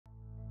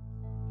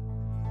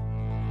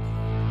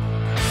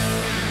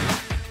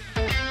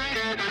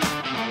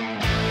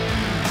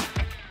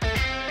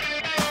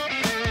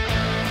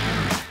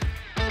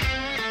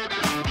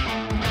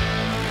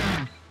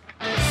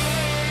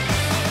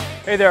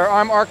Hey there,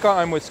 I'm Arka.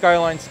 I'm with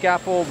Skyline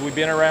Scaffold. We've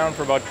been around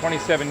for about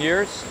 27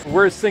 years.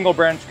 We're a single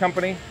branch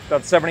company,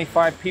 about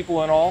 75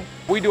 people in all.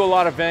 We do a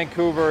lot of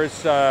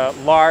Vancouver's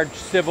large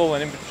civil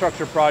and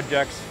infrastructure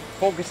projects,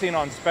 focusing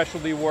on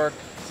specialty work,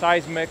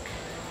 seismic,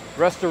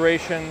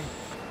 restoration.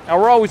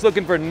 And we're always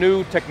looking for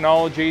new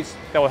technologies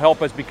that will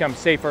help us become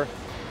safer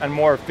and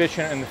more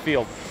efficient in the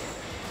field.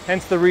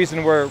 Hence the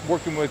reason we're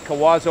working with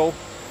KEWAZO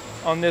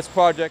on this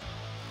project.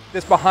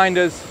 This behind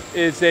us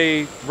is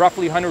a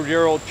roughly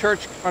 100-year-old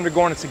church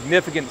undergoing a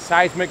significant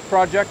seismic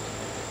project.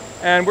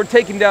 And we're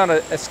taking down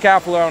a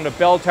scaffold on a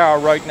bell tower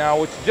right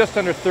now, which is just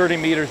under 30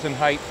 meters in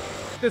height.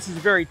 This is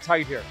very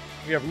tight here.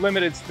 We have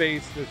limited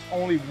space. There's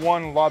only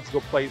one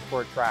logical place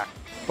for a track.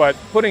 But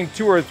putting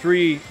 2 or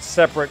 3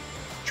 separate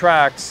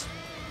tracks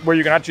where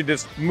you can actually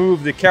just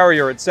move the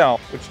carrier itself,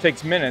 which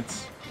takes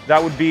minutes,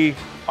 that would be,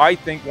 I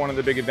think, one of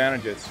the big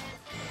advantages.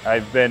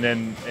 I've been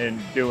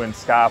in doing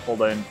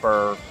scaffolding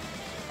for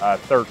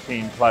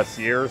 13 plus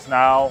years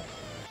now,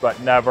 but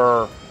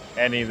never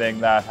anything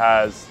that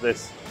has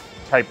this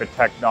type of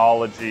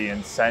technology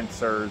and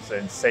sensors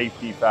and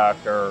safety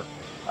factor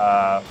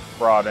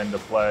brought into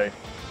play.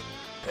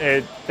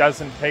 It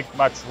doesn't take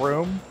much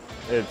room.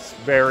 It's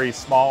very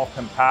small,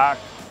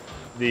 compact.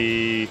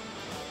 The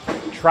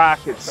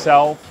track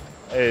itself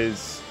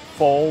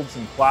folds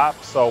and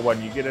flaps, so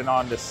when you get it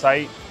onto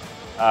site,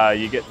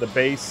 you get the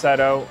base set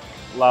out,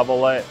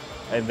 level it,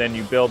 and then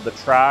you build the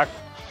track.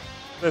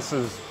 This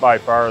is by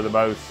far the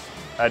most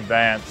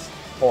advanced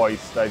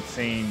hoist I've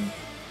seen.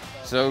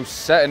 So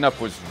setting up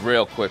was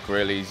real quick,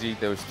 real easy.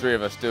 There was 3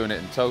 of us doing it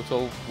in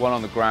total, 1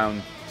 on the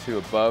ground, 2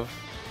 above.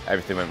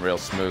 Everything went real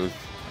smooth.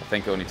 I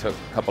think it only took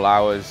a couple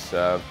hours.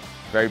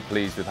 Very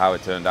pleased with how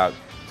it turned out,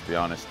 to be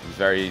honest. It was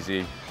very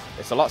easy.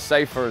 It's a lot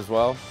safer as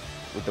well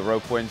with the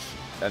rope winch.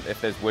 And if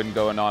there's wind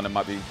going on, it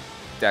might be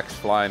decks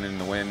flying in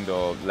the wind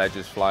or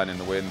ledges flying in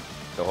the wind.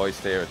 The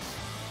hoist here,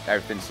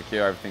 everything's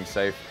secure, everything's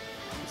safe.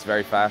 It's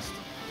very fast.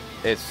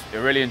 It's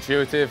really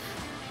intuitive.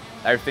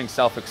 Everything's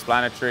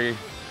self-explanatory.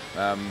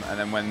 And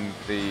then when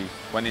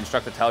the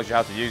instructor tells you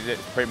how to use it,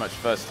 it's pretty much the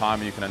first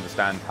time you can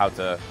understand how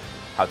to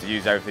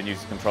use everything, use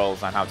the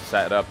controls, and how to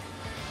set it up.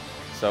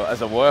 So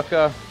as a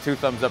worker, 2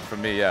 thumbs up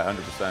from me, yeah,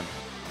 100%.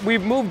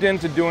 We've moved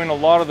into doing a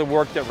lot of the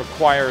work that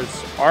requires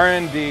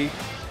R&D,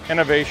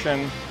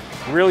 innovation,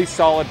 really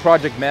solid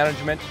project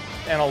management,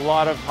 and a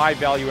lot of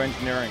high-value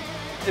engineering.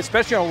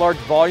 Especially on large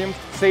volumes,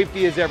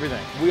 safety is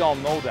everything. We all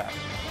know that.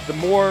 The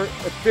more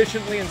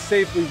efficiently and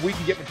safely we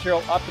can get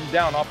material up and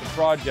down off the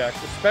project,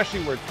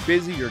 especially where it's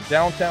busy or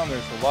downtown,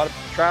 there's a lot of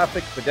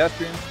traffic,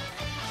 pedestrians,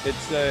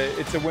 it's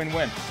a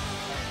win-win.